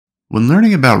When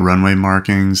learning about runway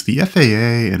markings, the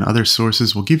FAA and other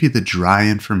sources will give you the dry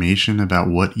information about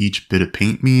what each bit of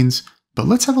paint means, but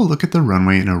let's have a look at the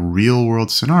runway in a real-world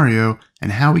scenario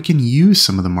and how we can use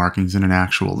some of the markings in an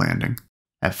actual landing.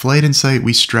 At Flight Insight,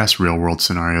 we stress real-world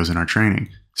scenarios in our training,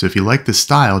 so if you like this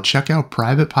style, check out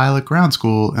Private Pilot Ground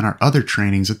School and our other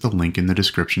trainings at the link in the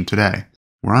description today.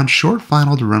 We're on short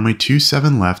final to runway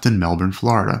 27 left in Melbourne,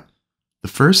 Florida. The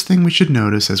first thing we should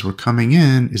notice as we're coming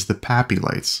in is the PAPI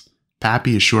lights.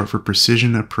 PAPI is short for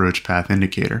Precision Approach Path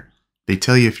Indicator. They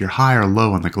tell you if you're high or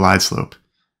low on the glide slope.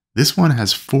 This one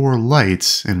has 4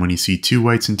 lights, and when you see 2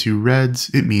 whites and 2 reds,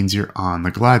 it means you're on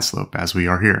the glide slope, as we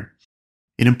are here.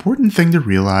 An important thing to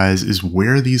realize is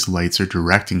where these lights are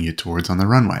directing you towards on the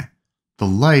runway. The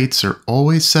lights are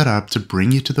always set up to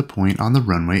bring you to the point on the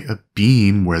runway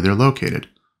abeam where they're located.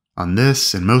 On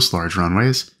this and most large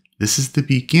runways, this is the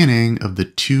beginning of the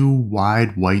 2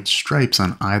 wide white stripes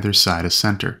on either side of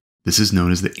center. This is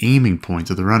known as the aiming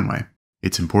point of the runway.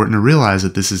 It's important to realize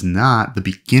that this is not the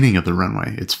beginning of the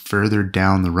runway, it's further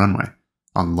down the runway.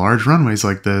 On large runways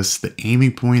like this, the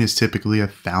aiming point is typically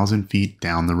 1,000 feet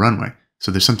down the runway, so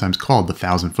they're sometimes called the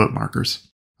 1,000-foot markers.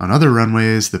 On other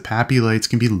runways, the PAPI lights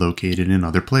can be located in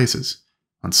other places.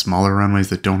 On smaller runways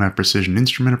that don't have precision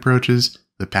instrument approaches,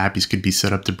 the PAPIs could be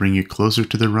set up to bring you closer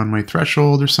to the runway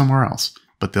threshold or somewhere else,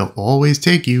 but they'll always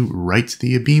take you right to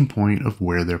the abeam point of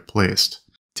where they're placed.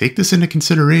 Take this into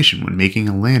consideration when making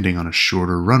a landing on a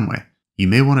shorter runway. You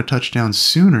may want to touch down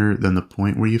sooner than the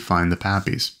point where you find the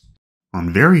PAPIs.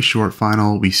 On very short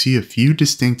final, we see a few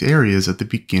distinct areas at the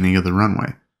beginning of the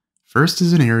runway. First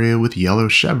is an area with yellow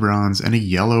chevrons and a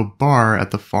yellow bar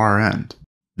at the far end.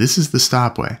 This is the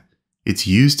stopway. It's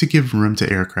used to give room to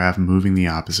aircraft moving the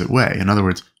opposite way, in other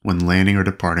words, when landing or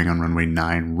departing on runway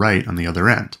 9 right on the other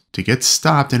end, to get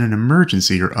stopped in an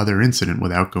emergency or other incident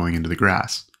without going into the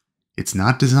grass. It's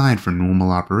not designed for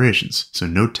normal operations, so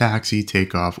no taxi,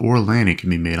 takeoff, or landing can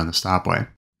be made on the stopway.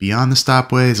 Beyond the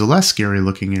stopway is a less scary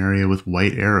looking area with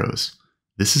white arrows.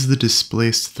 This is the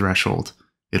displaced threshold.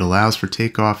 It allows for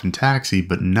takeoff and taxi,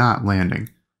 but not landing.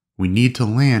 We need to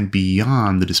land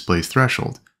beyond the displaced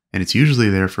threshold, and it's usually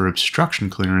there for obstruction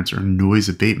clearance or noise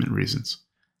abatement reasons.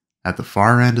 At the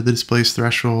far end of the displaced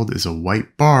threshold is a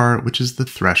white bar, which is the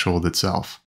threshold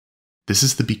itself. This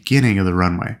is the beginning of the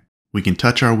runway. We can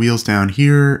touch our wheels down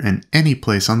here and any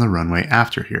place on the runway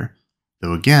after here.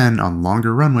 Though again, on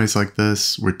longer runways like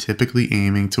this, we're typically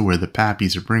aiming to where the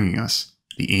PAPIs are bringing us,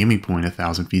 the aiming point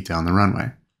 1,000 feet down the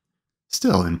runway.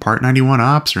 Still, in Part 91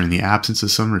 ops or in the absence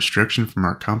of some restriction from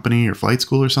our company or flight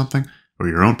school or something, or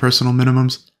your own personal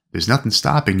minimums, there's nothing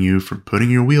stopping you from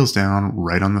putting your wheels down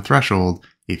right on the threshold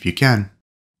if you can.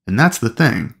 And that's the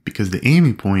thing, because the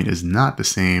aiming point is not the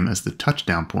same as the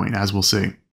touchdown point, as we'll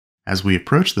see. As we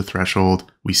approach the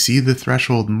threshold, we see the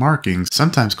threshold markings,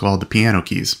 sometimes called the piano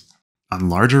keys. On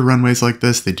larger runways like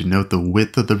this, they denote the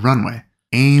width of the runway.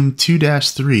 AIM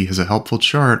 2-3 has a helpful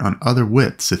chart on other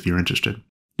widths if you're interested.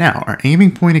 Now, our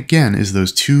aiming point again is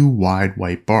those 2 wide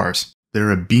white bars. They're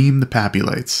abeam the PAPI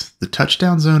lights. The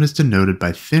touchdown zone is denoted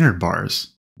by thinner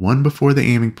bars, one before the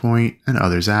aiming point and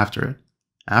others after it.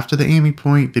 After the aiming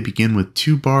point, they begin with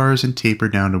 2 bars and taper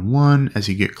down to 1 as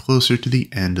you get closer to the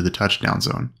end of the touchdown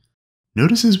zone.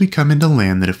 Notice as we come into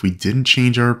land that if we didn't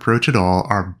change our approach at all,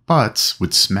 our butts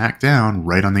would smack down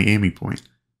right on the aiming point.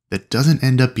 That doesn't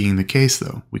end up being the case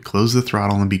though. We close the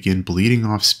throttle and begin bleeding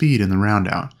off speed in the round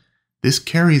out. This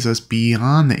carries us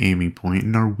beyond the aiming point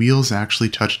and our wheels actually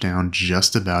touch down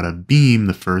just about abeam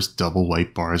the first double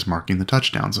white bars marking the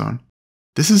touchdown zone.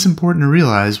 This is important to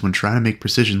realize when trying to make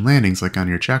precision landings like on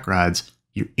your check rides.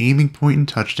 Your aiming point and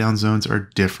touchdown zones are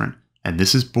different, and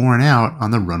this is borne out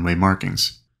on the runway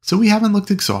markings. So we haven't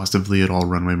looked exhaustively at all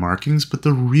runway markings, but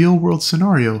the real-world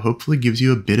scenario hopefully gives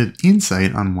you a bit of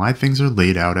insight on why things are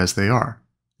laid out as they are.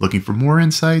 Looking for more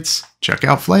insights? Check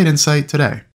out Flight Insight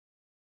today.